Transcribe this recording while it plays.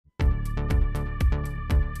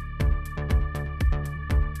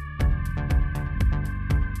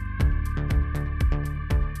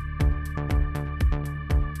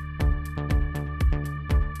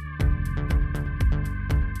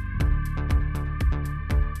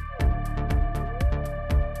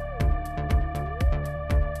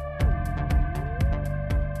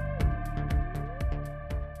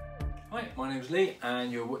my name is Lee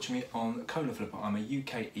and you're watching me on Cola Flipper. I'm a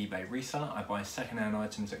UK eBay reseller. I buy second-hand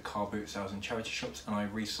items at car boot sales and charity shops and I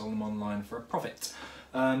resell them online for a profit.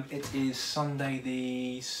 It is Sunday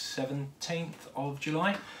the 17th of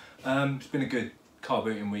July. It's been a good car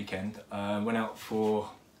booting weekend. Went out for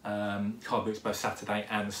car boots both Saturday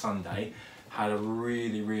and Sunday. Had a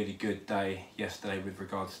really good day yesterday with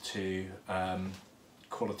regards to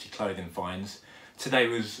quality clothing finds. Today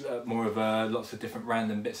was more of lots of different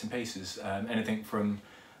random bits and pieces, anything from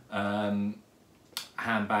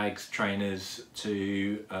handbags, trainers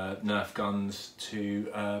to Nerf guns to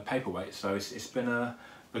paperweights. So it's been a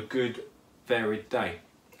good varied day.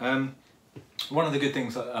 One of the good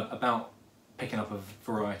things about picking up a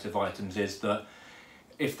variety of items is that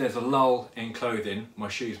if there's a lull in clothing, my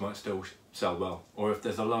shoes might still sell well, or if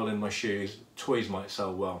there's a lull in my shoes, toys might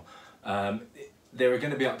sell well. There are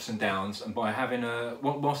going to be ups and downs, and by having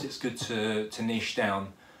whilst it's good to niche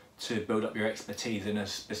down to build up your expertise in a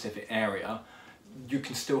specific area, you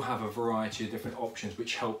can still have a variety of different options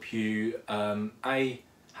which help you A,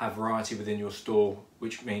 have variety within your store,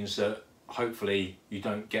 which means that hopefully you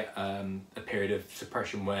don't get a period of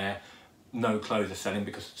suppression where no clothes are selling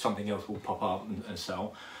because something else will pop up and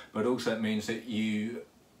sell, but also it means that you,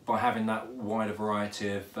 by having that wider variety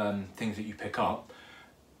of things that you pick up,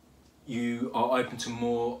 you are open to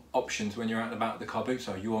more options when you're out and about at the car boot.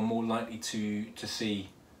 So you are more likely to see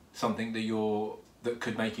something that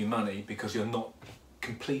could make you money because you're not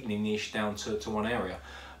completely niched down to one area.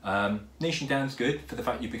 Niching down is good for the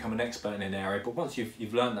fact you become an expert in an area, but once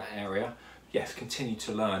you've learned that area, yes, continue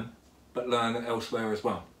to learn, but learn elsewhere as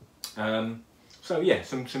well. So yeah,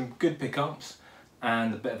 some good pickups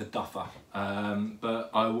and a bit of a duffer, but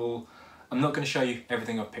I'm not going to show you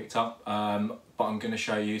everything I've picked up, but I'm going to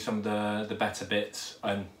show you some of the better bits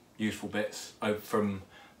and useful bits from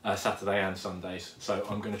Saturday and Sundays. So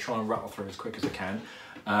I'm going to try and rattle through as quick as I can.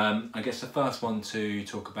 I guess the first one to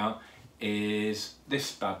talk about is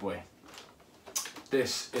this bad boy.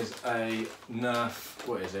 This is a Nerf,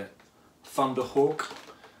 what is it? Thunderhawk.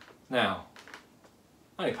 Now,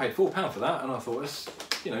 I only paid £4 for that, and I thought,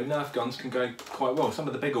 Nerf guns can go quite well. Some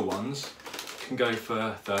of the bigger ones can go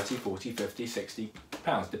for 30, 40, 50, 60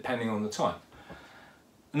 pounds, depending on the type.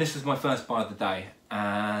 And this was my first buy of the day,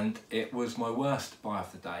 and it was my worst buy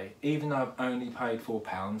of the day. Even though I've only paid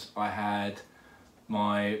 £4, I had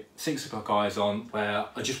my 6 o'clock eyes on, where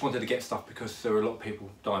I just wanted to get stuff because there were a lot of people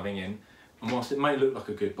diving in. And whilst it may look like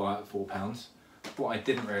a good buy at £4, what I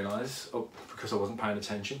didn't realise, because I wasn't paying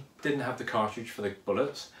attention, didn't have the cartridge for the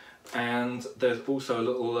bullets, and there's also a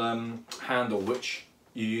little handle which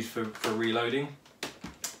you use for reloading,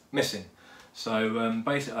 missing. So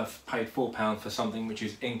basically I've paid £4 for something which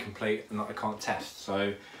is incomplete and that I can't test.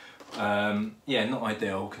 So yeah, not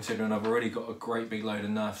ideal considering I've already got a great big load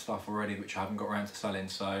of Nerf stuff already which I haven't got around to selling.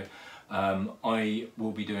 So I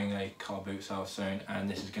will be doing a car boot sale soon, and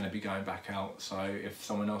this is going to be going back out. So if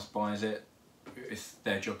someone else buys it, it's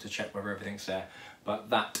their job to check whether everything's there. But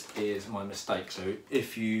that is my mistake. So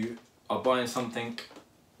if you are buying something,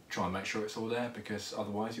 try and make sure it's all there, because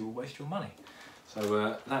otherwise you will waste your money.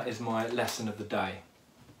 So that is my lesson of the day.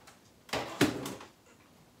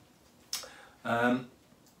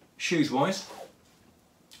 Shoes wise,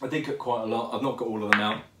 I did get quite a lot. I've not got all of them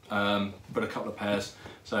out, but a couple of pairs.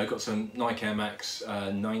 So I got some Nike Air Max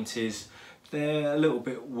 90s. They're a little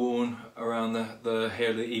bit worn around the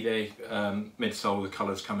heel of the eBay midsole, the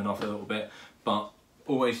colours coming off a little bit, but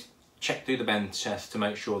always check through the bend test to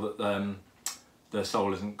make sure that the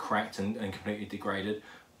sole isn't cracked and completely degraded.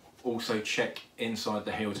 Also check inside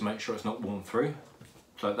the heel to make sure it's not worn through,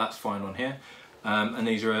 so that's fine on here. And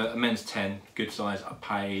these are a men's 10, good size. I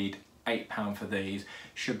paid £8 for these.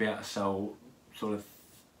 Should be able to sell sort of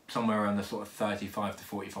somewhere around the sort of £35 to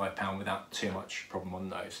 £45 without too much problem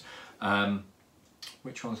on those.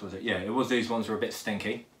 Which ones was it? Yeah, it was these ones were a bit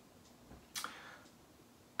stinky.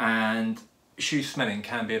 And shoe smelling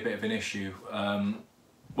can be a bit of an issue.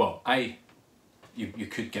 Well, you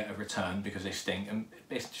could get a return because they stink, and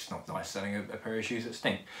it's just not nice selling a pair of shoes that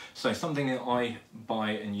stink. So something that I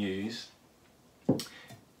buy and use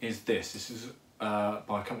is this. This is by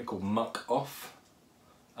a company called Muck Off.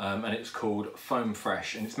 And it's called Foam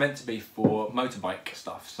Fresh, and it's meant to be for motorbike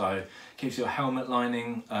stuff. So it keeps your helmet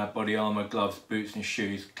lining, body armour, gloves, boots and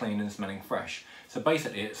shoes clean and smelling fresh. So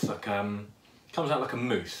basically it's like, comes out like a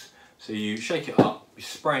mousse. So you shake it up, you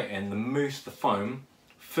spray it in, the mousse, the foam,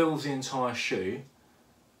 fills the entire shoe,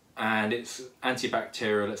 and it's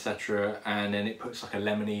antibacterial, etc. And then it puts like a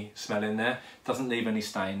lemony smell in there, doesn't leave any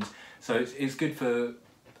stains. So it's good for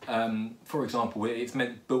example, it's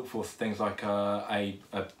built for things like a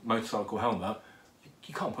motorcycle helmet.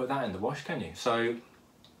 you can't put that in the wash, can you? So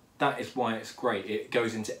that is why it's great. It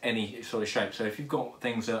goes into any sort of shape. So if you've got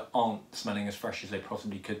things that aren't smelling as fresh as they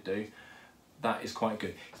possibly could do, that is quite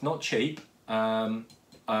good. It's not cheap.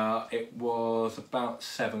 It was about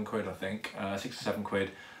 £7, I think, 6 or 7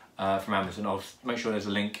 quid from Amazon. I'll make sure there's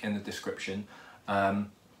a link in the description.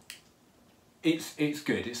 It's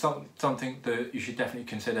good. It's something that you should definitely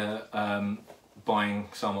consider buying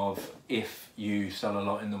some of if you sell a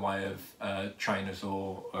lot in the way of trainers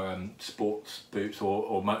or sports boots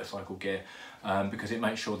or motorcycle gear, because it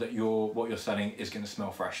makes sure that what you're selling is going to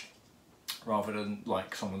smell fresh rather than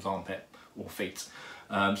like someone's armpit or feet.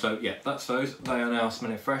 So yeah, that's those. They are now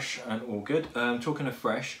smelling fresh and all good. Talking of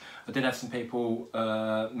fresh, I did have some people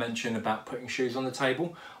mention about putting shoes on the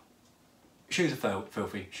table. Shoes are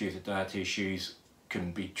filthy, shoes are dirty, shoes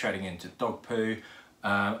can be treading into dog poo,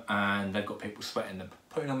 and they've got people sweating them.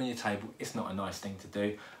 Putting them on your table, it's not a nice thing to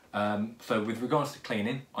do. So with regards to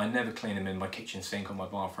cleaning, I never clean them in my kitchen sink or my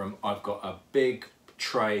bathroom. I've got a big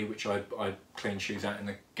tray which I clean shoes out in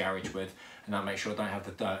the garage with, and that makes sure I don't have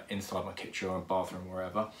the dirt inside my kitchen or bathroom or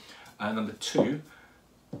wherever. Number two,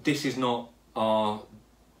 this is not our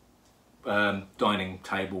dining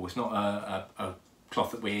table. It's not a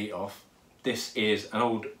cloth that we eat off. This is an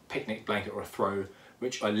old picnic blanket or a throw,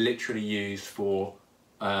 which I literally use for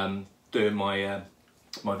doing my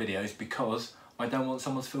my videos, because I don't want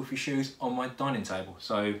someone's filthy shoes on my dining table.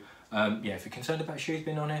 So yeah, if you're concerned about shoes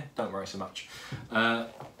being on here, don't worry so much.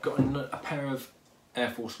 Got a pair of Air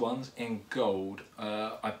Force Ones in gold.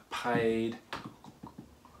 I paid,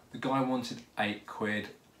 the guy wanted 8 quid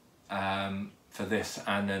for this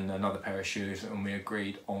and then another pair of shoes, and we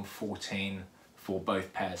agreed on 14 for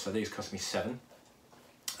both pairs. So these cost me 7.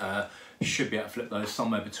 Should be able to flip those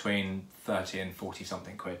somewhere between 30 and 40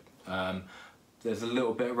 something quid. There's a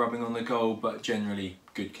little bit of rubbing on the gold, but generally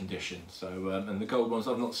good condition. So and the gold ones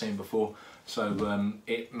I've not seen before, so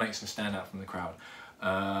it makes them stand out from the crowd.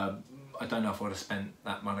 I don't know if I would have spent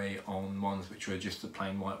that money on ones which were just the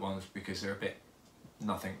plain white ones, because they're a bit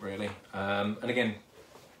nothing really. And again,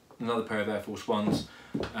 another pair of Air Force Ones,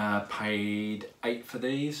 paid 8 for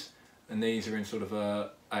these, and these are in sort of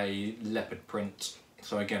a leopard print.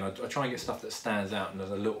 So again, I try and get stuff that stands out and is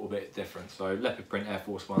a little bit different. So leopard print Air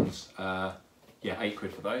Force Ones, yeah, 8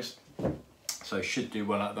 quid for those. So should do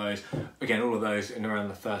well at those. Again, all of those in around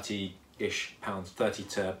the 30-ish pounds, 30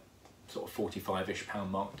 to sort of 45-ish pound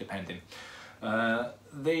mark, depending.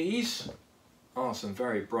 These are some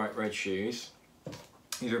very bright red shoes.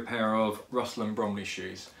 These are a pair of Russell and Bromley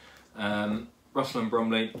shoes. Russell and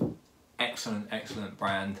Bromley, excellent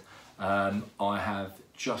brand. I have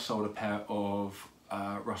just sold a pair of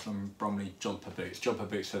Russell and Bromley jodhpur boots. Jodhpur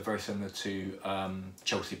boots are very similar to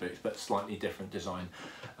Chelsea boots, but slightly different design.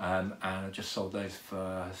 And I just sold those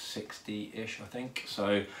for 60-ish, I think.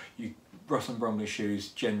 So Russell and Bromley shoes,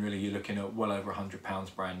 generally you're looking at well over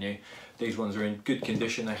 £100 brand new. These ones are in good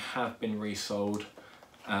condition. They have been resold,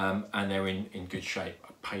 and they're in good shape.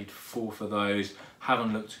 I paid 4 for those.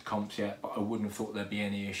 Haven't looked at comps yet, but I wouldn't have thought there'd be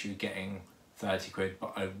any issue getting 30 quid,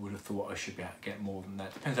 but I would have thought I should be able to get more than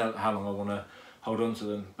that. Depends how long I want to hold on to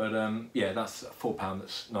them, but yeah, that's £4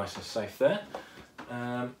 that's nice and safe there.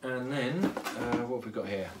 And then what have we got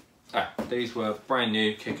here? These were brand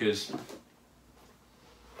new kickers.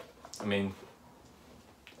 I mean,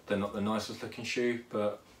 they're not the nicest looking shoe,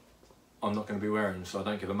 but I'm not going to be wearing them, so I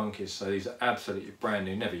don't give a monkeys. So these are absolutely brand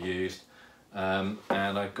new, never used, and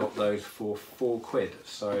I got those for 4 quid,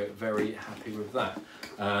 so very happy with that.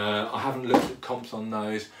 I haven't looked at comps on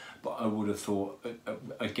those, but I would have thought,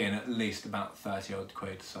 again, at least about 30 odd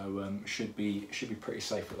quid, so should be pretty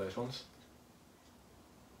safe with those ones.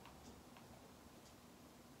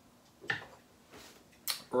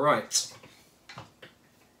 Right,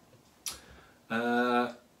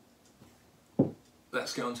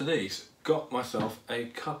 let's get on to these. Got myself a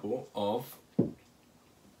couple of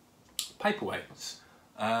paperweights.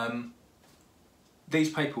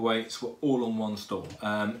 These paperweights were all on one stall.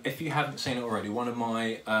 If you haven't seen it already, one of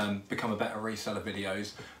my Become a Better Reseller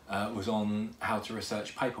videos was on how to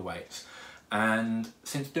research paperweights. And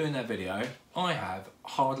since doing that video, I have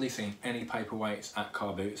hardly seen any paperweights at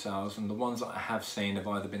car boot sales, and the ones that I have seen have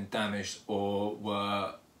either been damaged or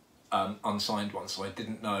were unsigned ones, so I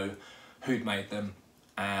didn't know who'd made them.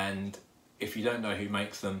 And if you don't know who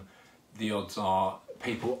makes them, the odds are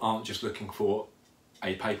people aren't just looking for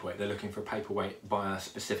a paperweight, they're looking for a paperweight by a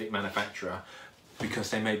specific manufacturer because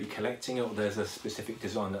they may be collecting it or there's a specific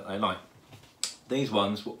design that they like. These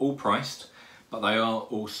ones were all priced, but they are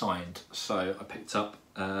all signed. So I picked up,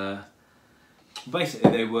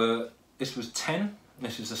 basically this was 10,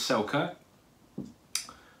 this was a Selco.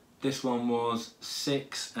 This one was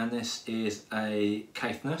 6, and this is a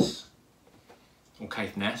Caithness, or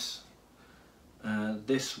Caithness.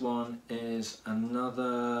 This one is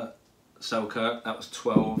another Selkirk, that was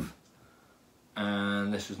 12,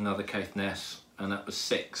 and this was another Caithness, and that was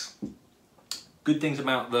 6. Good things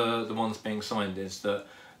about the ones being signed is that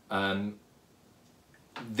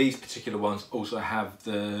these particular ones also have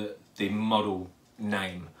the model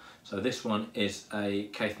name. So this one is a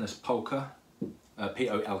Caithness Polka,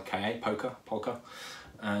 P-O-L-K-A, Polka,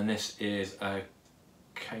 and this is a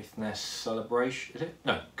Caithness Celebration, is it?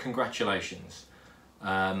 No, Congratulations.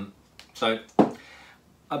 So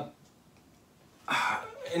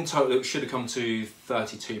in total it should have come to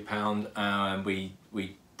 £32, and we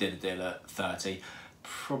did a deal at 30.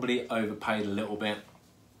 Probably overpaid a little bit,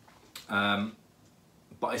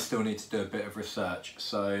 but I still need to do a bit of research.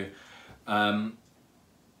 So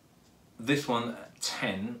this one at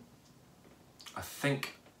 10, I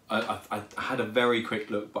think I had a very quick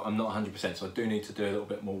look, but I'm not 100%, so I do need to do a little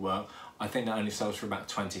bit more work. I think that only sells for about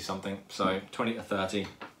 20 something, so 20 to 30.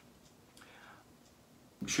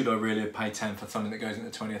 Should I really have paid 10 for something that goes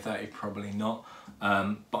into 20 or 30? Probably not.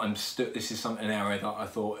 But I'm still. This is an area that I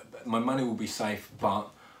thought my money will be safe, but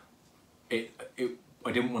I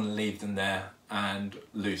didn't want to leave them there and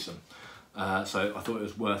lose them. So I thought it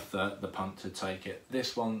was worth the punt to take it.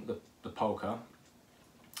 This one, the Polka,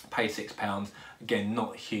 paid £6. Again,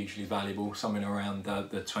 not hugely valuable. Something around the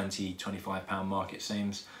 £20–25 mark it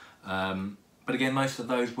seems. But again, most of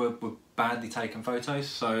those were badly taken photos,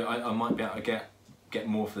 so I might be able to get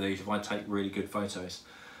more for these if I take really good photos.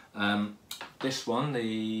 This one,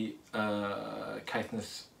 the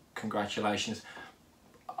Caithness Congratulations,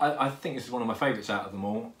 I think this is one of my favourites out of them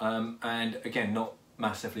all, and again, not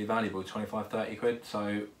massively valuable, 25–30 quid,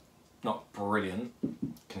 so not brilliant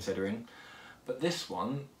considering. But this is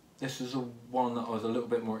one that I was a little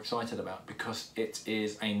bit more excited about because it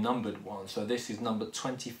is a numbered one. So this is number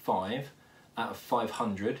 25 out of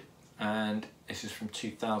 500, and this is from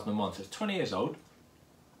 2001, so it's 20 years old.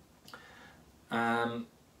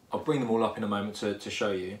 I'll bring them all up in a moment to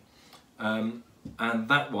show you. And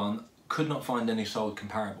that one, could not find any sold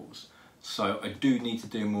comparables. So I do need to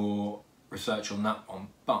do more research on that one.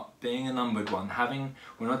 But being a numbered one,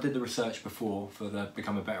 when I did the research before for the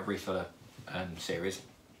Become a Better Reseller series,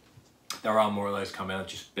 there are more of those coming. I've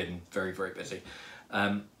just been very, very busy.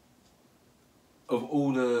 Of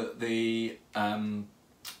all the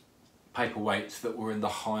paperweights that were in the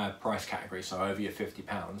higher price category, so over your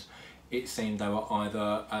 £50, it seemed they were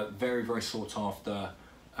either a very, very sought after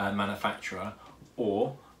manufacturer,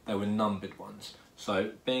 or they were numbered ones.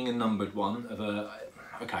 So being a numbered one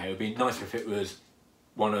okay, it would be nicer if it was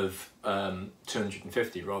one of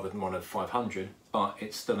 250 rather than one of 500, but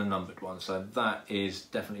it's still a numbered one, so that is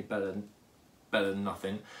definitely better than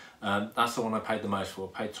nothing. That's the one I paid the most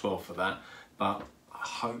for. I paid 12 for that, but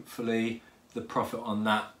hopefully the profit on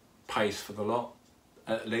that pays for the lot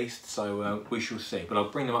at least, so we shall see. But I'll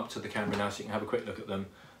bring them up to the camera now so you can have a quick look at them,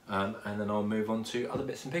 and then I'll move on to other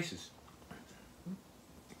bits and pieces.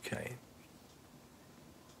 Okay,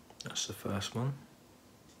 that's the first one.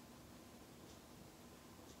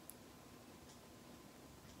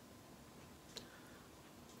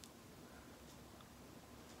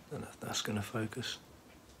 I don't know if that's going to focus.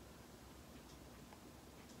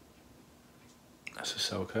 That's a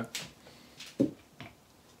Selkirk.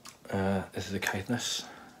 This is a Caithness.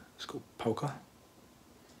 It's called Polka.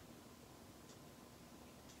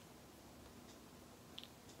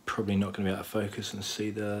 Probably not going to be able to focus and see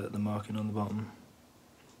the marking on the bottom.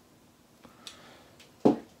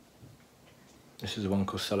 This is the one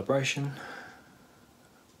called Celebration,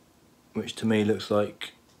 which to me looks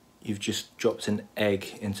like you've just dropped an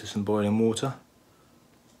egg into some boiling water.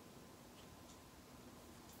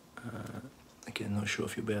 Again, not sure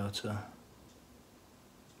if you'll be able to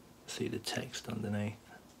see the text underneath.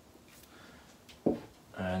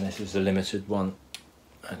 And this is a limited one,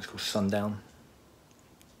 and it's called Sundown.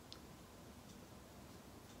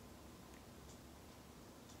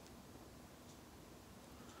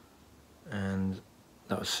 And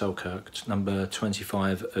that was Selkirk, number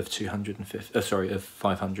 25 of 250. Sorry, of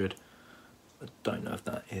 500. I don't know if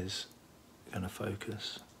that is going to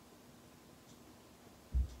focus.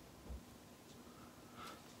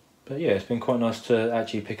 But yeah, it's been quite nice to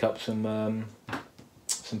actually pick up some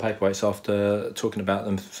paperweights after talking about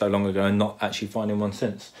them so long ago and not actually finding one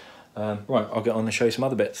since. Right, I'll get on and show you some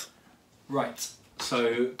other bits. Right, so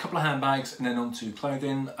a couple of handbags and then on to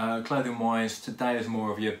clothing. Clothing wise, today is more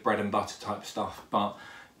of your bread and butter type stuff, but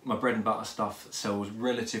my bread and butter stuff sells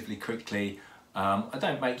relatively quickly I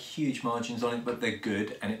don't make huge margins on it, but they're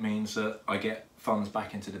good, and it means that I get funds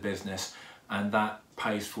back into the business, and that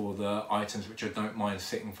pays for the items which I don't mind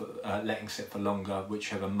sitting for, letting sit for longer, which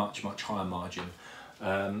have a much higher margin.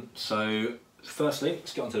 So firstly,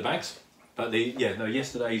 let's get onto the bags. But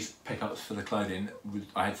yesterday's pickups for the clothing,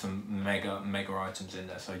 I had some mega items in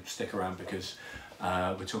there. So stick around, because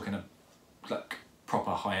we're talking like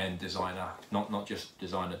proper high-end designer, not just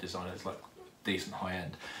designer. It's like decent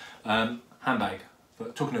high-end. Handbag.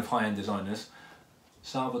 But talking of high-end designers,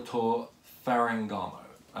 Salvatore Ferragamo.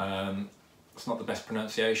 It's not the best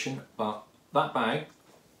pronunciation, but that bag,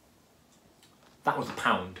 that was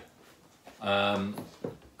 £1,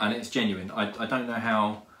 and it's genuine. I don't know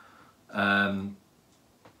how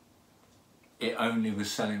it only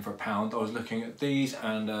was selling for £1. I was looking at these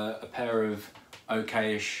and a pair of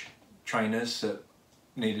okay-ish trainers that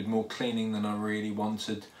needed more cleaning than I really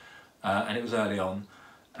wanted, and it was early on,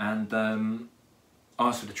 and I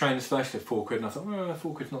asked for the trainers first at £4, and I thought, well,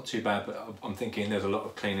 £4's not too bad, but I'm thinking there's a lot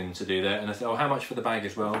of cleaning to do there. And I said, oh, how much for the bag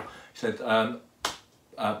as well? He said, £1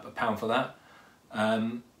 for that.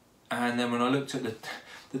 And then when I looked at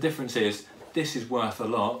the difference is, this is worth a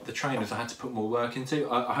lot. The trainers I had to put more work into.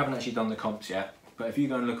 I haven't actually done the comps yet, but if you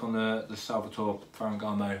go and look on the Salvatore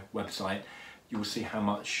Ferragamo website, you will see how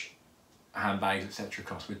much handbags, etc.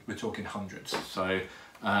 cost. We're talking hundreds. So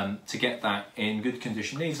to get that in good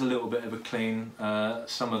condition, needs a little bit of a clean.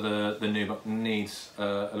 Some of the new needs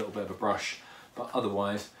a little bit of a brush, but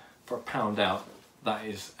otherwise for £1 out, that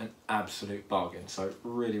is an absolute bargain. So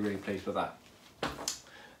really pleased with that.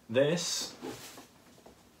 This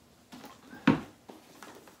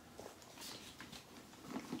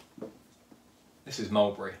is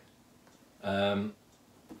Mulberry. I've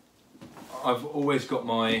always got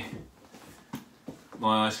my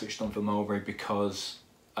eyes switched on for Mulberry, because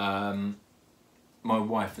my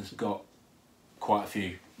wife has got quite a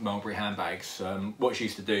few Mulberry handbags. What she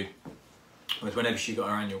used to do was, whenever she got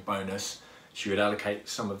her annual bonus, she would allocate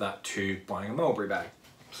some of that to buying a Mulberry bag.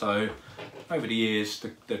 So over the years,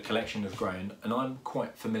 the collection has grown, and I'm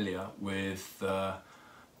quite familiar with the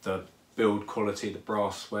build quality, the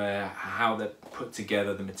brassware, how they're put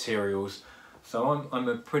together, the materials. So I'm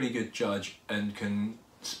a pretty good judge and can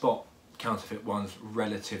spot counterfeit ones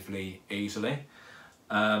relatively easily.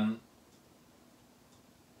 I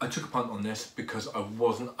took a punt on this because I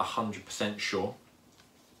wasn't 100% sure,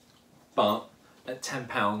 but at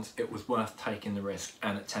 £10 it was worth taking the risk.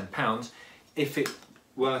 And at £10, if it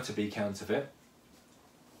were to be counterfeit,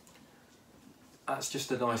 that's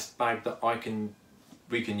just a nice bag that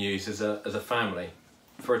we can use as a family.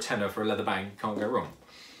 For a tenner for a leather bag, you can't go wrong.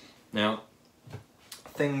 Now,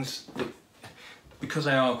 things that, because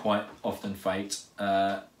they are quite often faked,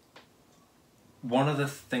 one of the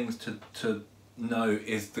things to know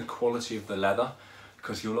is the quality of the leather,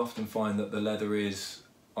 because you'll often find that the leather is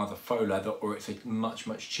either faux leather or it's a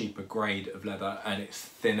much cheaper grade of leather, and it's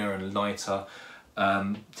thinner and lighter.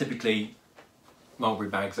 Typically Mulberry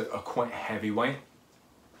bags are quite heavyweight,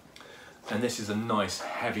 and this is a nice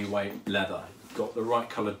heavyweight leather. You've got the right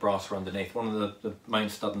coloured brass underneath. One of the main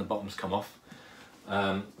stud and the bottoms come off,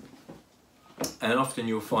 and often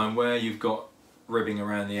you'll find where you've got ribbing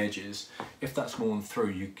around the edges, if that's worn through,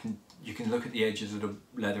 you can look at the edges of the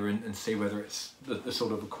leather and see whether it's the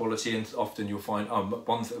sort of a quality, and often you'll find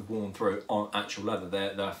ones that have worn through aren't actual leather,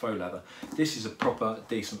 they're faux leather. This is a proper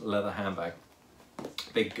decent leather handbag,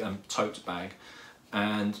 big tote bag,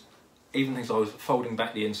 and even things, I was folding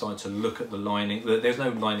back the inside to look at the lining. There's no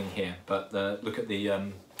lining here, but look at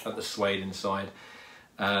the suede inside.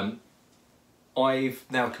 I've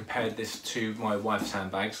now compared this to my wife's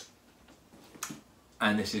handbags,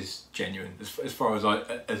 and this is genuine as far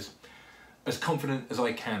as as confident as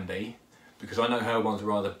I can be, because I know her ones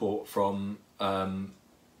are either bought from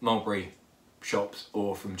Mulberry shops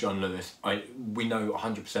or from John Lewis. We know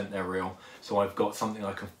 100% they're real, so I've got something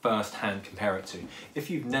I can first hand compare it to. If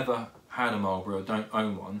you've never had a Mulberry or don't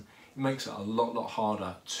own one, it makes it a lot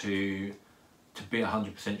harder to be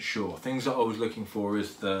 100% sure. Things that I was looking for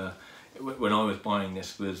is when I was buying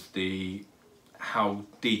this, was how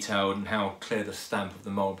detailed and how clear the stamp of the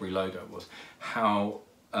Mulberry logo was, how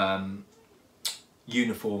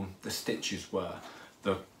uniform the stitches were,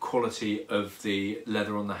 the quality of the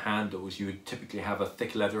leather on the handles. You would typically have a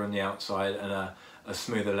thick leather on the outside and a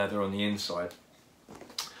smoother leather on the inside.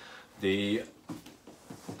 The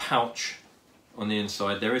pouch on the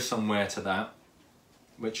inside, there is some wear to that,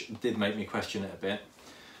 which did make me question it a bit.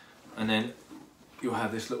 And then you'll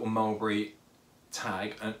have this little Mulberry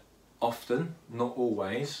tag, and often, not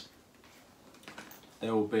always,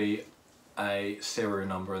 there will be a serial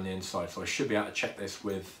number on the inside. So I should be able to check this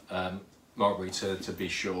with Mulberry to be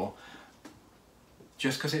sure.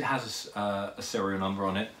 Just because it has a serial number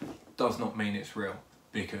on it does not mean it's real,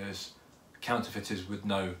 because counterfeiters would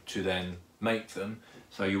know to then make them.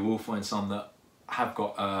 So you will find some that have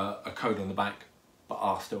got a code on the back but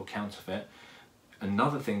are still counterfeit.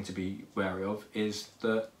 Another thing to be wary of is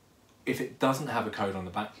that if it doesn't have a code on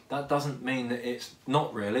the back, that doesn't mean that it's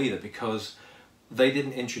not real either, because they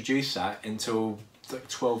didn't introduce that until like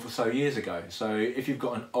 12 or so years ago. So if you've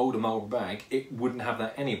got an older Mulberry bag, it wouldn't have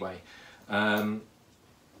that anyway. Other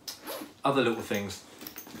little things,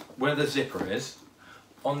 where the zipper is,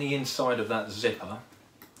 on the inside of that zipper,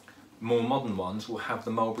 more modern ones will have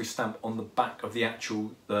the Mulberry stamp on the back of the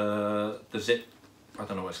actual, the zip, I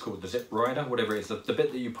don't know what it's called, the zip rider, whatever it is, the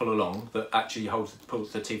bit that you pull along that actually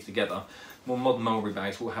pulls the teeth together. More modern Mulberry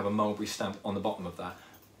bags will have a Mulberry stamp on the bottom of that.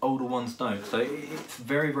 Older ones don't, so it's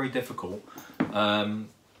very, very difficult.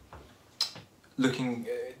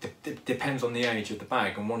 Depends on the age of the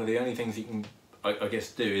bag, and one of the only things you can, I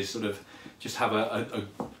guess, do is sort of just have a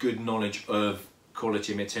good knowledge of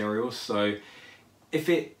quality materials. So if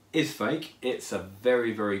it is fake, it's a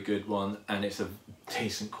very, very good one, and it's a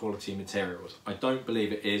decent quality materials. I don't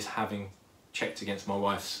believe it is, having checked against my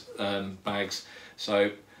wife's bags. So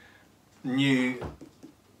new,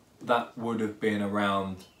 that would have been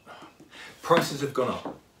around, prices have gone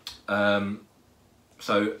up.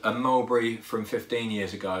 So a Mulberry from 15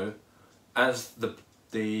 years ago, as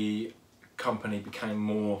the company became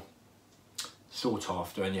more sought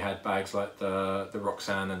after, and you had bags like the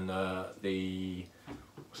Roxanne and the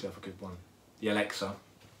what's the other good one? The Alexa.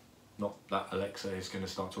 Not that Alexa is going to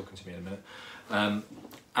start talking to me in a minute.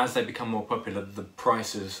 As they become more popular, the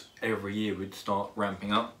prices every year would start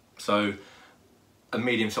ramping up. So a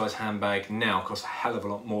medium-sized handbag now costs a hell of a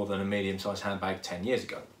lot more than a medium-sized handbag 10 years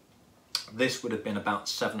ago. This would have been about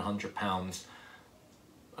 £700.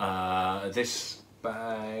 This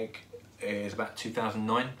bag is about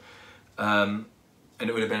 2009, and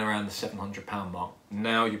it would have been around the £700 mark.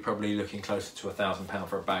 Now you're probably looking closer to £1,000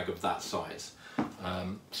 for a bag of that size.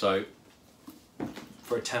 So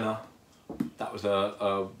for a tenner, that was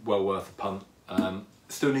a well worth a punt.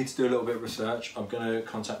 Still need to do a little bit of research. I'm going to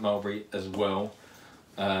contact Mulberry as well,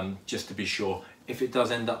 just to be sure. If it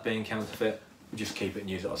does end up being counterfeit, we'll just keep it and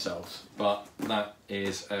use it ourselves. But that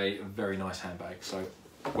is a very nice handbag, so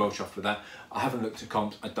well chuffed with that. I haven't looked at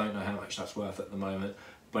comps. I don't know how much that's worth at the moment,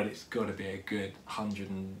 but it's got to be a good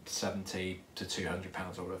 170 to 200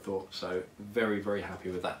 pounds, I would have thought. So very, very happy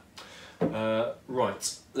with that.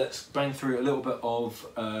 Right, let's bang through a little bit of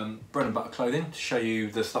bread and butter clothing to show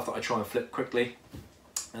you the stuff that I try and flip quickly,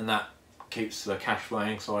 and that keeps the cash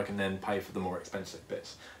flowing so I can then pay for the more expensive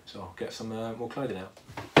bits. So I'll get some more clothing out.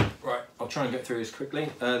 Right, I'll try and get through this quickly.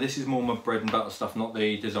 This is more my bread and butter stuff, not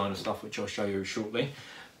the designer stuff, which I'll show you shortly.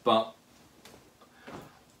 But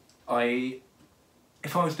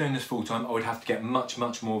if I was doing this full time, I would have to get much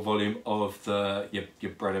more volume of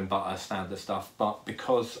your bread and butter standard stuff. But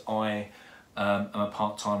because I am a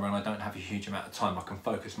part-timer and I don't have a huge amount of time, I can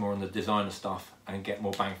focus more on the designer stuff and get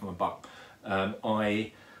more bang for my buck.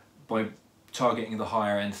 By targeting the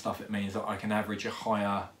higher end stuff, it means that I can average a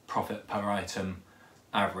higher profit per item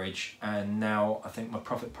average, and now I think my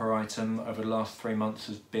profit per item over the last 3 months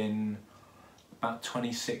has been about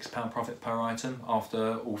 £26 profit per item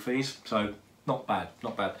after all fees, so not bad,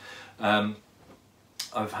 not bad.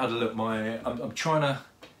 I've had a look, I'm trying to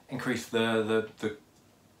increase the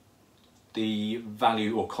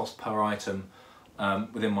value or cost per item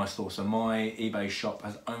within my store. So my eBay shop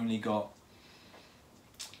has only got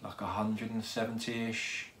like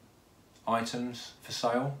 170-ish items for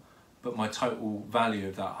sale, but my total value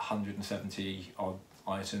of that 170 odd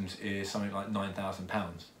items is something like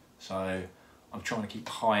 £9,000. So I'm trying to keep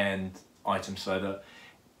high-end items, so that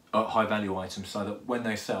high value items, so that when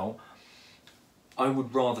they sell, I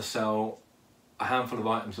would rather sell a handful of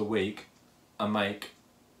items a week and make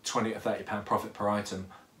 £20 to £30 profit per item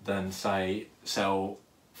than say sell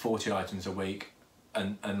 40 items a week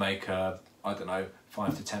and make I don't know,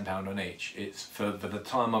 £5 to £10 on each. It's for the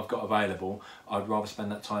time I've got available, I'd rather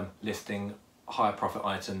spend that time listing higher profit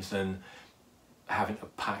items than having to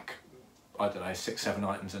pack, I don't know, 6, 7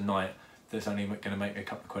 items a night that's only going to make me a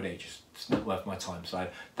couple of quid each. It's not worth my time. So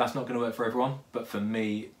that's not going to work for everyone, but for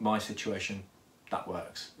me, my situation, that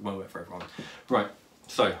works. It won't work for everyone. Right,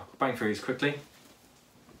 so bang through these quickly.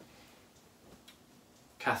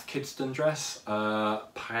 Kath Kidston dress,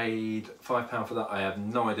 paid £5 for that. I have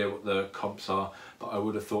no idea what the comps are, but I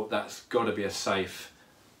would have thought that's got to be a safe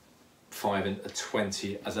 5 into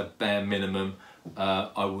 20 as a bare minimum.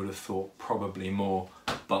 I would have thought probably more,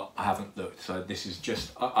 but I haven't looked. So this is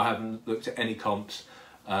just, I haven't looked at any comps.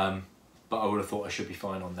 but I would have thought I should be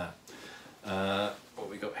fine on that. What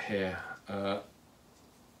we got here?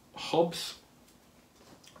 Hobbs.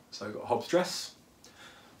 So we've got a Hobbs dress.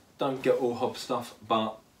 Don't get all Hobbs stuff,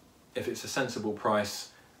 but if it's a sensible price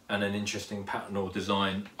and an interesting pattern or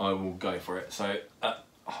design, I will go for it. So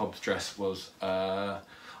Hobbs dress was, I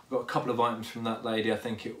got a couple of items from that lady. I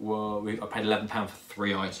think it was, I paid £11 for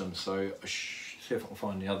 3 items, so I see if I can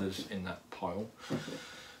find the others in that pile.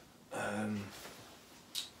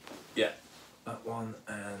 Yeah, that one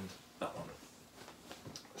and that one.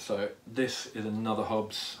 So this is another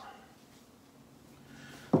Hobbs,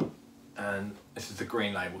 and this is the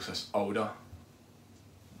green label, so it's older.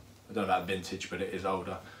 I don't know about vintage, but it is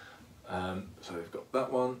older. So we've got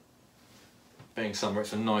that one. Being summer,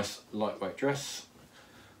 it's a nice lightweight dress.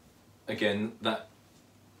 Again, that,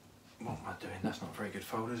 what am I doing? That's not a very good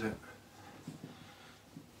fold, is it?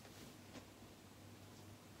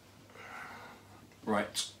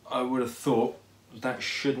 Right, I would have thought that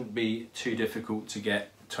shouldn't be too difficult to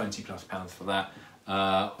get £20+ for that.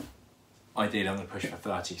 Ideally, I'm going to push for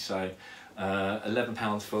 30, so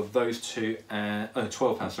 £11 for those two, and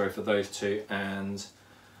 £12, sorry, for those two, and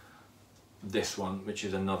this one, which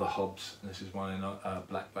is another Hobbs. This is one in a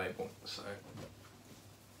black label, so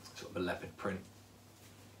sort of a leopard print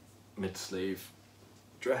mid-sleeve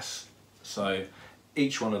dress. So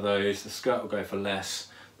each one of those, the skirt will go for less.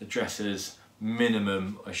 The dresses,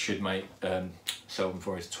 minimum I should make sell them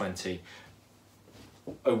for is 20.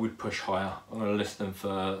 I would push higher. I'm going to list them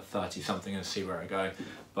for 30 something and see where I go,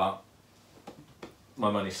 but my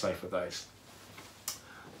money's safe with those.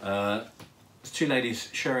 There's 2 ladies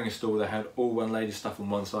sharing a stall. They had all one lady's stuff on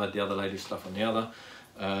one side, the other lady's stuff on the other.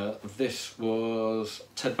 This was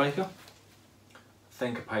Ted Baker. I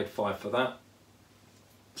think I paid £5 for that.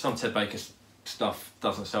 Some Ted Baker stuff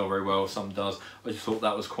doesn't sell very well, some does. I just thought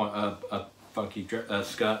that was quite a funky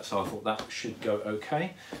skirt, so I thought that should go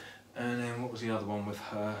okay. And then what was the other one with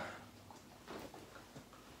her?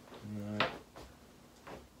 No.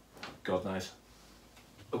 God knows.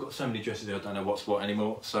 I've got so many dresses here, I don't know what's what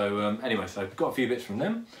anymore. So anyway, so I've got a few bits from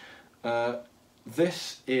them.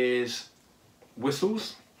 This is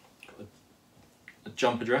Whistles, a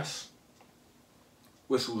jumper dress.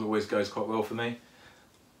 Whistles always goes quite well for me.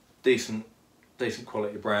 Decent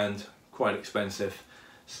quality brand, quite expensive.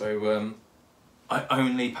 So I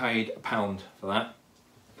only paid £1 for that.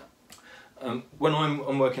 When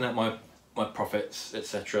I'm working out my profits,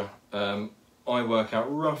 etc., I work out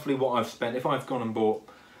roughly what I've spent. If I've gone and bought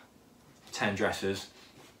 10 dresses,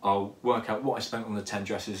 I'll work out what I spent on the 10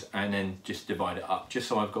 dresses and then just divide it up, just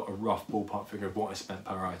so I've got a rough ballpark figure of what I spent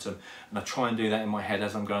per item. And I try and do that in my head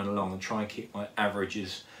as I'm going along and try and keep my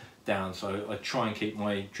averages down. So I try and keep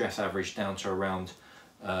my dress average down to around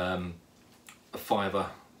a £5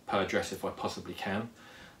 per dress if I possibly can.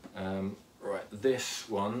 Right, this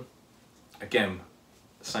one, again,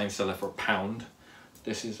 same seller for £1.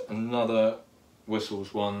 This is another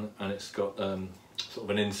Whistles one, and it's got sort of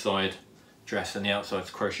an inside dress and the outside's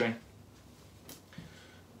crochet.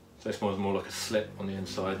 So this one's more like a slip on the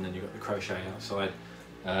inside, and then you've got the crochet outside.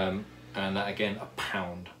 And that again,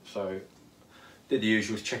 £1. So did the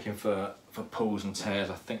usuals, checking for pulls and tears.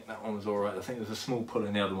 I think that one was all right. I think there's a small pull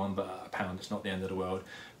in the other one, but £1, it's not the end of the world.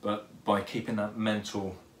 But by keeping that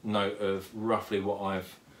mental note of roughly what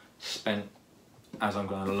I've spent as I'm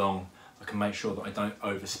going along, I can make sure that I don't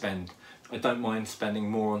overspend. I don't mind spending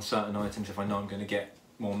more on certain items if I know I'm going to get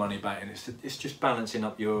more money back, and it's just balancing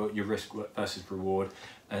up your risk versus reward,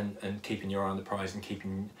 and keeping your eye on the prize, and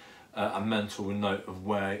keeping a mental note of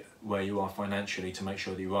where you are financially to make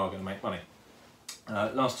sure that you are going to make money.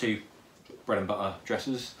 Last 2 bread and butter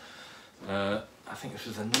dresses. I think this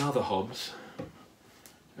was another Hobbs.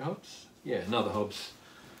 Hobbs? Yeah, another Hobbs.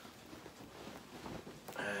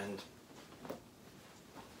 And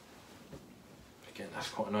again, that's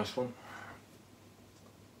quite a nice one.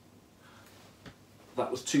 That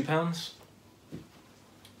was £2.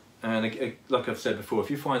 And like I've said before, if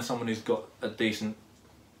you find someone who's got a decent,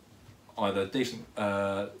 either decent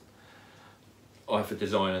eye for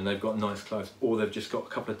design, and they've got nice clothes, or they've just got a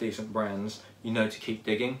couple of decent brands, you know to keep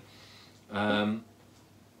digging.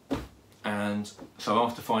 And so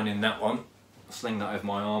after finding that one, sling that over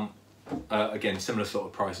my arm. Again, similar sort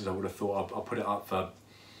of prices. I would have thought I'll put it up for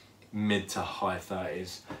mid to high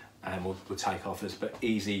 30s, and we'll take offers, but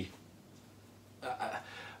easy.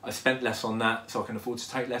 I spent less on that, so I can afford to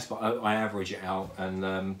take less, but I average it out.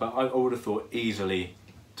 And but I would have thought easily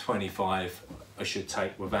 25 I should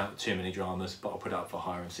take without too many dramas, but I'll put it up for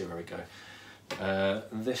higher and see where we go.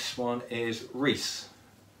 This one is Reese.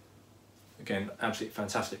 Again, absolutely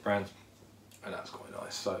fantastic brand, and that's quite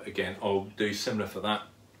nice. So again, I'll do similar for that.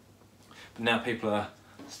 But now people are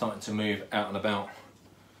starting to move out and about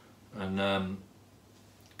and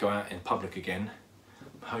go out in public again.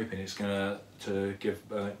 I'm hoping it's going to give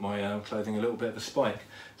my clothing a little bit of a spike.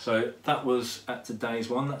 So that was at today's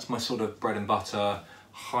one. That's my sort of bread and butter,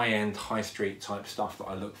 high-end, high street type stuff that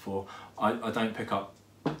I look for. I don't pick up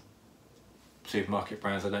supermarket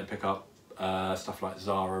brands. I don't pick up stuff like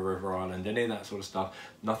Zara, River Island, any of that sort of stuff.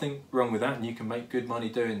 Nothing wrong with that, and you can make good money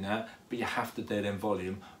doing that, but you have to deal in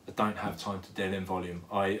volume. I don't have time to deal in volume.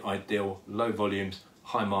 I deal low volumes,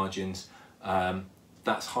 high margins.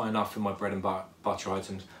 That's high enough for my bread and butter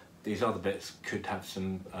items. These other bits could have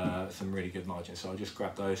some really good margins, so I'll just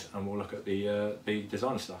grab those and we'll look at the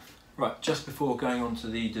designer stuff. Right, just before going on to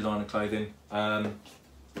the designer clothing,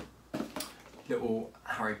 little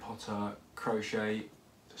Harry Potter crochet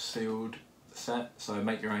sealed set, so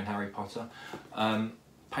make your own Harry Potter.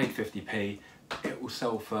 Paid 50p. It will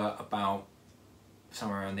sell for about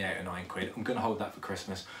somewhere around the 8 or 9 quid. I'm going to hold that for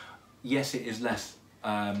Christmas. Yes, it is less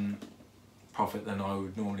profit than I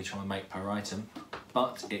would normally try and make per item,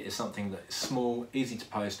 but it is something that is small, easy to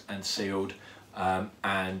post and sealed,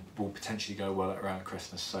 and will potentially go well around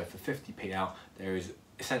Christmas. So for 50p out, there is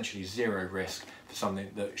essentially zero risk for something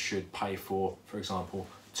that should pay for example,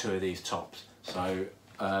 2 of these tops. So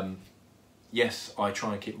yes, I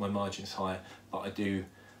try and keep my margins high, but I do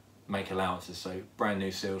make allowances. So brand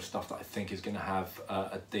new sealed stuff that I think is going to have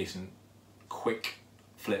a decent quick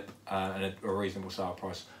flip and a reasonable sale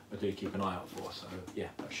price, I do keep an eye out for. So yeah,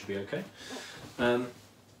 that should be okay. I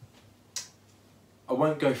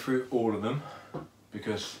won't go through all of them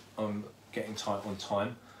because I'm getting tight on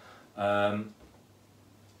time,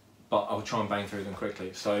 but I'll try and bang through them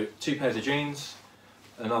quickly. So 2 pairs of jeans,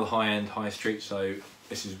 another high-end high street, so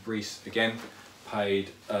this is Reese again,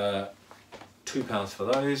 paid £2 for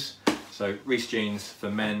those. So Reese jeans for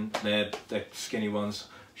men, they're skinny ones,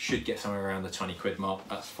 should get somewhere around the 20 quid mark,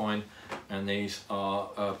 that's fine. And these are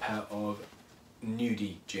a pair of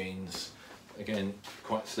nudie jeans, again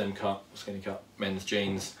quite slim cut, skinny cut men's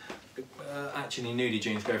jeans. Actually nudie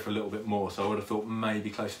jeans go for a little bit more, so I would have thought maybe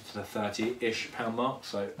closer to the 30-ish pound mark,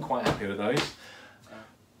 so quite happy with those.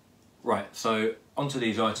 Right, so onto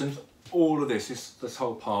these items. All of this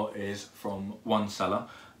whole part is from one seller.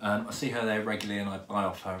 I see her there regularly and I buy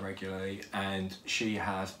off her regularly, and she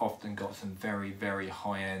has often got some very, very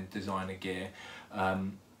high-end designer gear,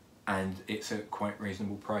 and it's at quite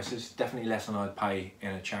reasonable prices, definitely less than I'd pay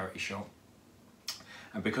in a charity shop.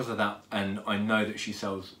 And because of that, and I know that she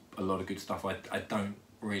sells a lot of good stuff, I don't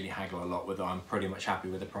really haggle a lot with her. I'm pretty much happy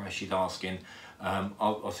with the price she's asking.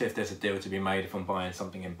 I'll see if there's a deal to be made if I'm buying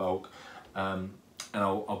something in bulk, and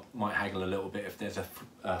I might haggle a little bit if there's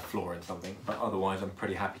a flaw in something, but otherwise I'm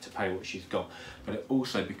pretty happy to pay what she's got. But it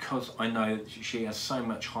also, because I know that she has so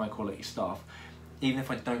much high quality stuff, even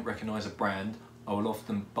if I don't recognise a brand, I will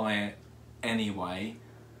often buy it anyway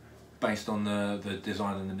based on the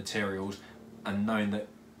design and the materials, and knowing that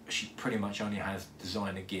she pretty much only has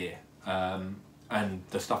designer gear, and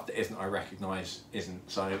the stuff that isn't I recognise isn't,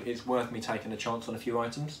 so it's worth me taking a chance on a few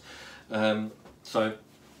items. So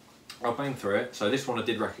I'll bang through it. So this one I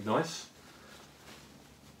did recognise,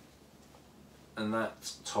 and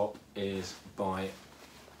that top is by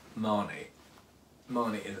Marnie.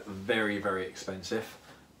 Marnie is very, very expensive.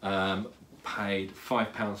 Paid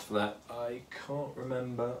 £5 for that. I can't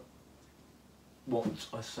remember what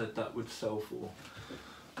I said that would sell for.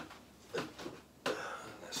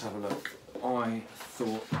 Let's have a look. I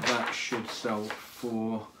thought that should sell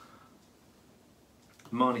for,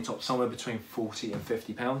 Marnie top, somewhere between £40 and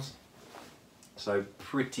 £50. So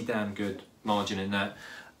pretty damn good margin in that,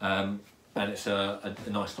 and it's a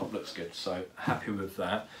nice top, looks good, so happy with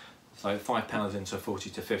that. So £5 into 40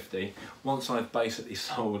 to 50. Once I've basically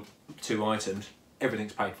sold 2 items,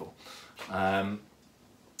 everything's paid for.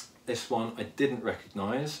 This one I didn't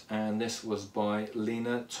recognise, and this was by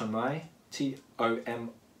Lena Tomei,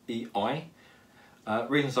 T-O-M-E-I.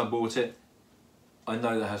 Reasons I bought it, I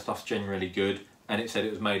know that her stuff's generally good, and it said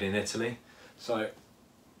it was made in Italy. So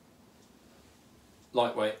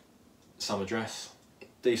lightweight summer dress,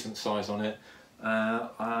 decent size on it,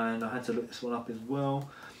 and I had to look this one up as well.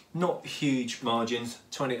 Not huge margins,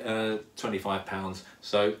 £25,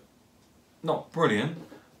 so not brilliant,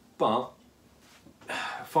 but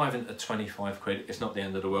 5 into 25 quid, it's not the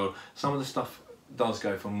end of the world. Some of the stuff does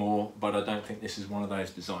go for more, but I don't think this is one of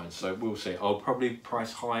those designs, so we'll see. I'll probably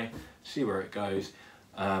price high, see where it goes,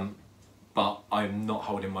 but I'm not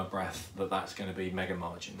holding my breath that that's going to be mega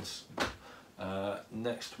margins.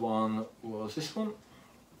 Next one was this one.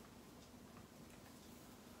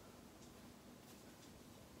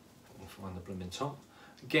 I'll find the blooming top.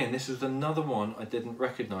 Again, this is another one I didn't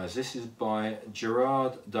recognise. This is by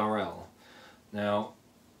Gerard Darrell. Now,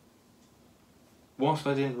 whilst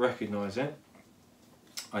I didn't recognise it,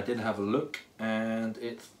 I did have a look, and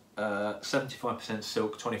it's 75%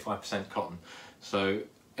 silk, 25% cotton. So,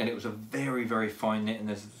 and it was a very, very fine knit, and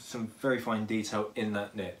there's some very fine detail in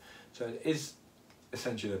that knit. So it is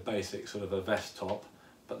essentially a basic sort of a vest top,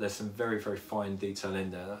 but there's some very, very fine detail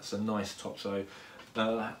in there. That's a nice top. So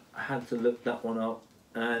I had to look that one up,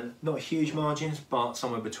 and not huge margins, but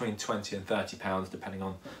somewhere between 20 and 30 pounds, depending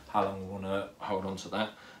on how long we want to hold on to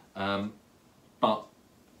that. But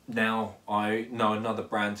now I know another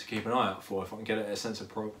brand to keep an eye out for. If I can get it at a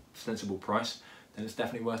sensible price, then it's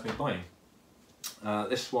definitely worth me buying.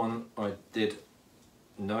 This one I did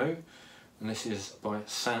know, and this is by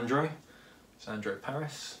Sandro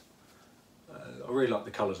Paris. I really like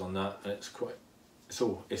the colours on that, and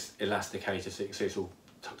it's elasticated, so you can see it's all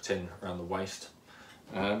tucked in around the waist.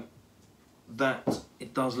 That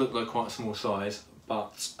it does look like quite a small size,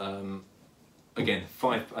 but again,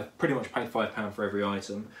 I pretty much paid £5 for every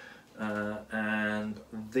item, and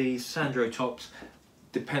these Sandro tops,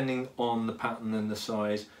 depending on the pattern and the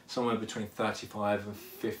size, somewhere between 35 and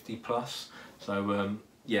 50 plus. So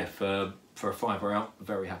yeah, for a £5 out,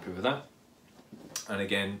 very happy with that. And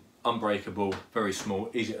again, unbreakable, very small,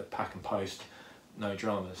 easy to pack and post, no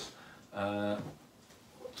dramas.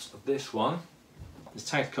 This one, it's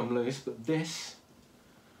tagged to come loose, but this,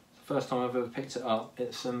 the first time I've ever picked it up,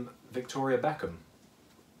 it's some Victoria Beckham.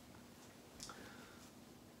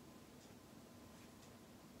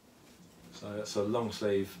 So it's a long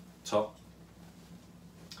sleeve top.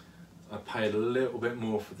 I paid a little bit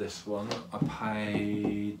more for this one. I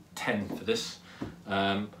paid 10 for this.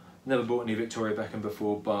 Never bought any Victoria Beckham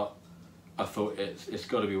before, but I thought it's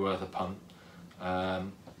got to be worth a punt.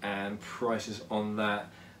 And prices on that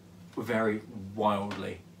vary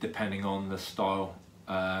wildly depending on the style.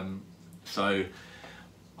 So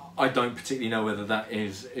I don't particularly know whether that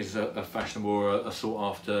is a fashionable or a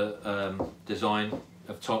sought after design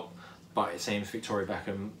of top, but it seems Victoria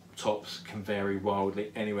Beckham tops can vary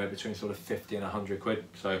wildly, anywhere between sort of 50 and 100 quid.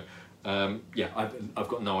 So yeah, I've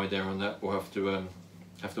got no idea on that. We'll have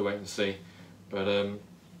to wait and see. But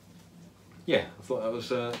yeah, I thought that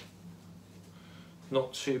was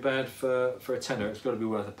not too bad for a tenner. It's got to be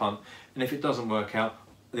worth a punt. And if it doesn't work out,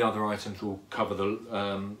 the other items will cover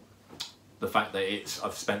the fact that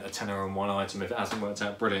I've spent a tenner on one item if it hasn't worked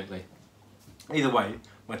out brilliantly. Either way,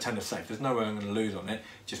 my tenner's safe. There's no way I'm going to lose on it.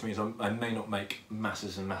 It just means I may not make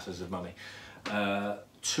masses and masses of money.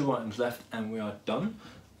 2 items left and we are done.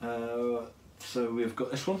 So we've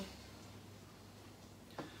got this one.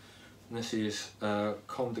 And this is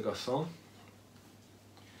Comme des Garçons,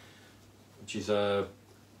 which is a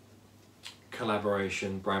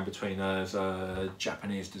collaboration brand between a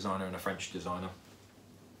Japanese designer and a French designer.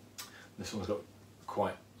 This one's got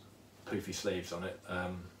quite poofy sleeves on it.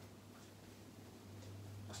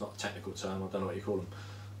 That's not a technical term, I don't know what you call them.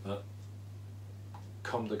 But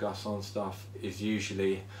Comme des Garçons stuff is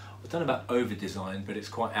usually, I don't know about over designed, but it's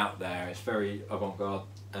quite out there. It's very avant-garde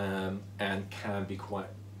and can be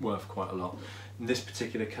worth quite a lot. In this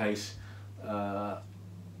particular case,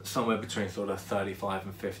 somewhere between sort of 35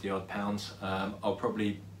 and 50 odd pounds. I'll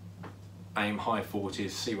probably aim high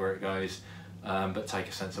 40s, see where it goes, but take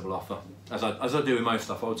a sensible offer. As I do with most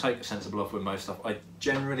stuff, I'll take a sensible offer with most stuff. I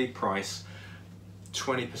generally price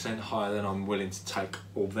 20% higher than I'm willing to take,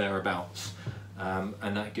 or thereabouts,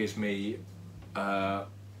 and that gives me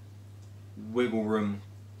wiggle room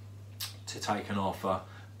to take an offer.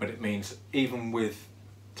 But it means even with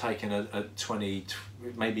taking a 20,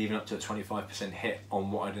 maybe even up to a 25% hit on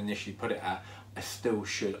what I'd initially put it at, I still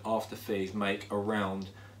should, after fees, make around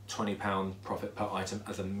 £20 profit per item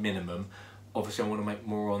as a minimum. Obviously I want to make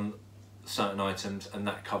more on certain items, and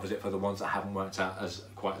that covers it for the ones that haven't worked out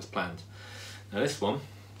quite as planned. Now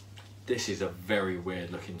this is a very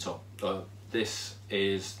weird looking top. This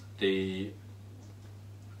is the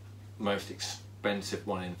most expensive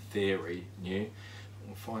one in theory, new.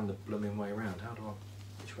 I'll find the blooming way around.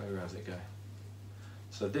 Which way around does it go?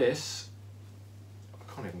 So this,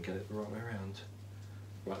 I can't even get it the right way around.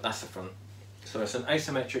 Right, that's the front. So it's an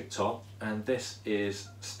asymmetric top, and this is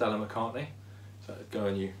Stella McCartney. So it'd go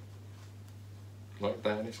on you like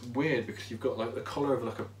that, and it's weird because you've got like the collar of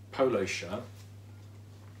like a polo shirt,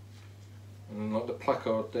 and like the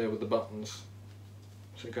placard there with the buttons.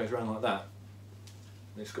 So it goes around like that.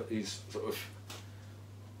 And it's got these sort of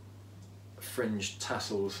fringed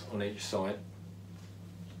tassels on each side.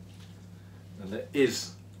 And there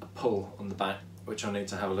is a pull on the back, which I need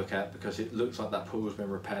to have a look at because it looks like that pull has been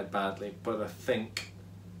repaired badly, but I think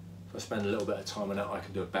if I spend a little bit of time on it, I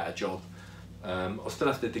can do a better job. I'll still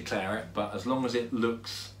have to declare it, but as long as it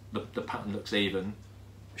looks, the pattern looks even,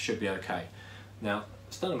 it should be okay. Now,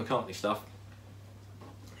 Stella McCartney stuff,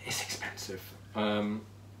 it's expensive. Oh, and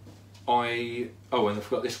I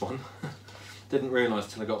forgot this one. Didn't realise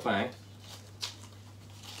till I got back.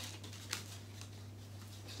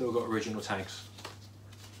 Still got original tags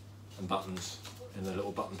and buttons in the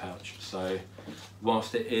little button pouch. So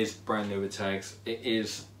whilst it is brand new with tags, it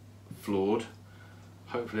is flawed.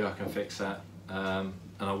 Hopefully I can fix that, and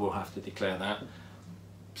I will have to declare that.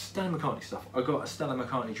 Stella McCartney stuff. I got a Stella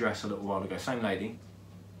McCartney dress a little while ago, same lady.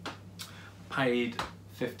 Paid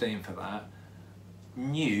 15 for that.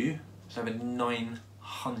 New, it's over £900.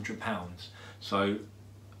 So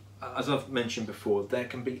as I've mentioned before, there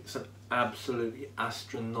can be some absolutely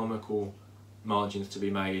astronomical margins to be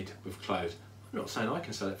made with clothes. I'm not saying I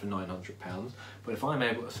can sell it for £900, but if I'm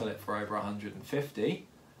able to sell it for over 150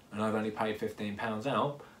 and I've only paid £15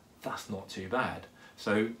 out, that's not too bad.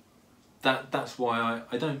 So that's why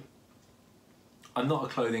I'm not a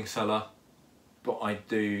clothing seller, but I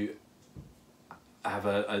do have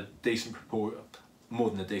a decent proportion,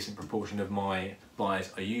 more than a decent proportion of my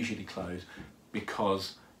buys are usually clothes,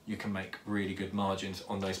 because you can make really good margins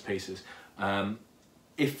on those pieces.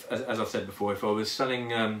 If, as I've said before, if I was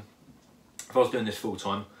selling, if I was doing this full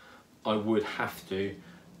time, I would have to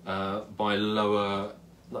buy lower,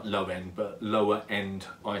 not low end, but lower end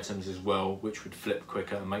items as well, which would flip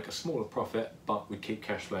quicker and make a smaller profit, but would keep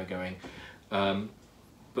cash flow going.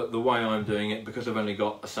 But the way I'm doing it, because I've only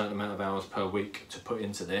got a certain amount of hours per week to put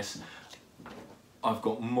into this, I've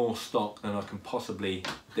got more stock than I can possibly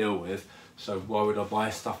deal with. So why would I buy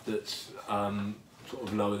stuff that's sort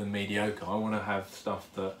of lower than mediocre? I want to have stuff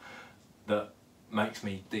that makes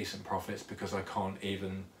me decent profits, because I can't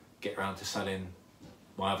even get around to selling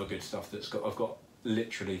my other good stuff I've got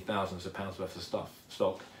literally thousands of pounds worth of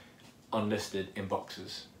stock unlisted in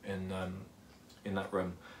boxes in that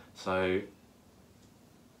room. So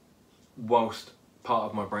whilst part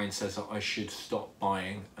of my brain says that I should stop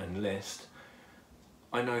buying and list,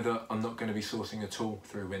 I know that I'm not going to be sourcing at all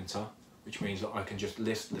through winter, which means that I can just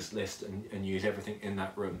list and use everything in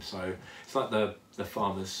that room. So it's like the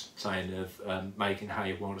farmers saying of making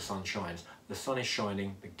hay while the sun shines. The sun is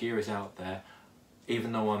shining, the gear is out there.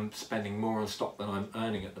 Even though I'm spending more on stock than I'm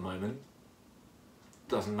earning at the moment,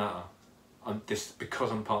 doesn't matter.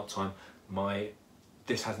 Because I'm part-time,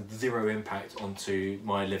 this has zero impact onto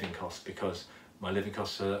my living costs, because my living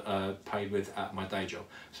costs are paid with at my day job.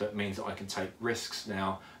 So it means that I can take risks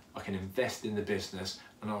now, I can invest in the business,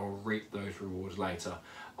 and I'll reap those rewards later.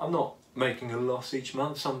 I'm not making a loss each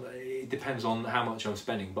month. It depends on how much I'm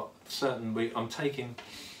spending, but certainly I'm taking,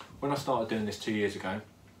 when I started doing this 2 years ago, I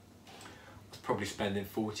was probably spending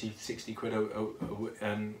 40, 60 quid at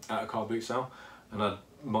a car boot sale, and I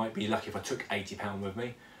might be lucky if I took £80 with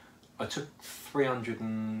me. I took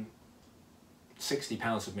 £360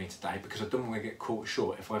 with me today, because I don't want to get caught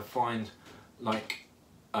short. If I find like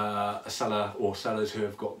a seller or sellers who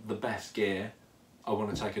have got the best gear, I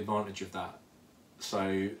want to take advantage of that.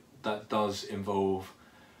 So that does involve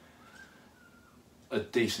a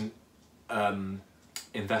decent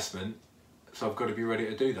investment, so I've got to be ready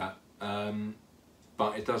to do that.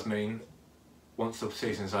 But it does mean once the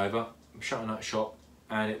season's over, I'm shutting that shop,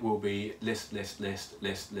 and it will be list.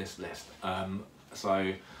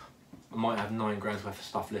 So I might have 9 grand's worth of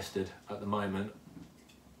stuff listed at the moment.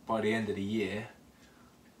 By the end of the year,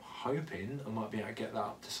 I'm hoping I might be able to get that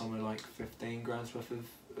up to somewhere like 15 grand's worth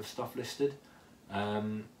of stuff listed.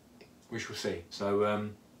 We shall see. So,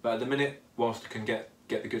 but at the minute, whilst I can get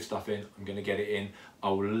the good stuff in, I'm going to get it in. I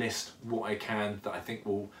will list what I can that I think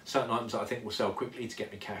certain items that I think will sell quickly to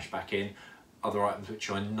get me cash back in, other items which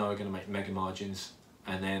I know are going to make mega margins,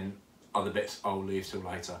 and then other bits I'll leave till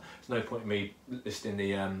later. There's no point in me listing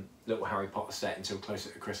the little Harry Potter set until closer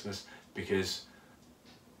to Christmas, because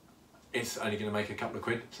it's only going to make a couple of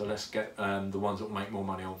quid, so let's get the ones that will make more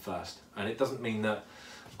money on first. And it doesn't mean that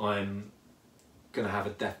I'm going to have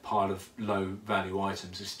a death pile of low value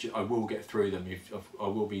items. It's just, I will get through them, I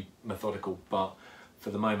will be methodical, but for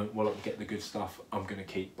the moment, while I get the good stuff, I'm going to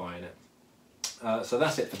keep buying it. So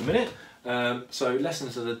that's it for the minute. So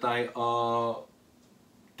lessons of the day are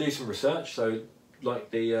do some research. So like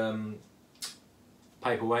the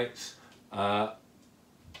paperweights,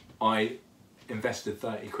 I invested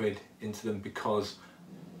 30 quid into them because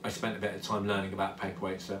I spent a bit of time learning about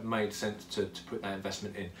paperweights, so it made sense to put that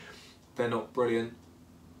investment in. They're not brilliant,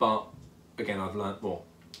 but again, I've learnt more.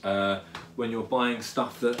 When you're buying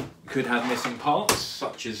stuff that could have missing parts,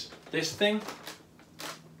 such as this thing,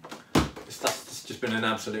 it's just been an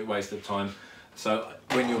absolute waste of time. So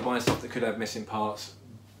when you're buying stuff that could have missing parts,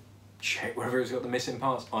 check whether it's got the missing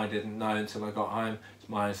parts. I didn't know until I got home. It's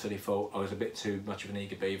my own silly fault. I was a bit too much of an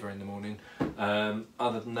eager beaver in the morning.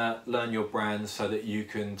 Other than that, learn your brand so that you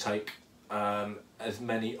can take as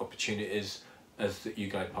many opportunities as that you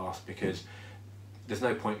go past, because there's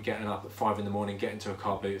no point getting up at 5 in the morning, getting to a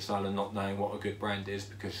car boot sale and not knowing what a good brand is,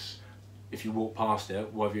 because if you walk past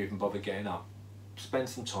it, why have you even bothered getting up? Spend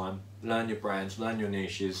some time, learn your brands, learn your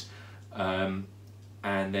niches, and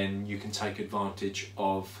then you can take advantage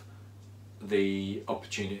of the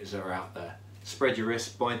opportunities that are out there. Spread your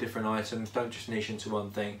risk, buy different items, don't just niche into one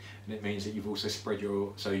thing, and it means that you've also spread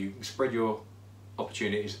your, so you spread your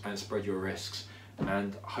opportunities and spread your risks,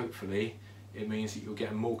 and hopefully it means that you'll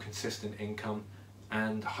get a more consistent income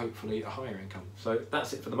and hopefully a higher income. So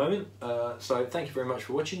that's it for the moment. So thank you very much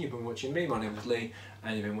for watching. You've been watching me, my name is Lee,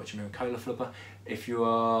 and you've been watching me on Cola Flipper. If you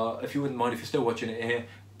wouldn't mind, if you're still watching it here,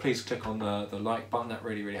 please click on the like button, that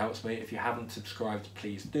really helps me. If you haven't subscribed,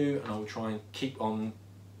 please do, and I will try and keep on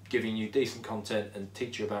giving you decent content and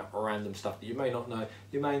teach you about random stuff that you may not know.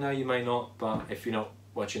 You may know, you may not, but if you're not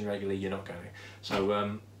watching regularly, you're not going to.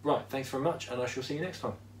 So right, thanks very much, and I shall see you next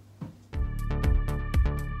time.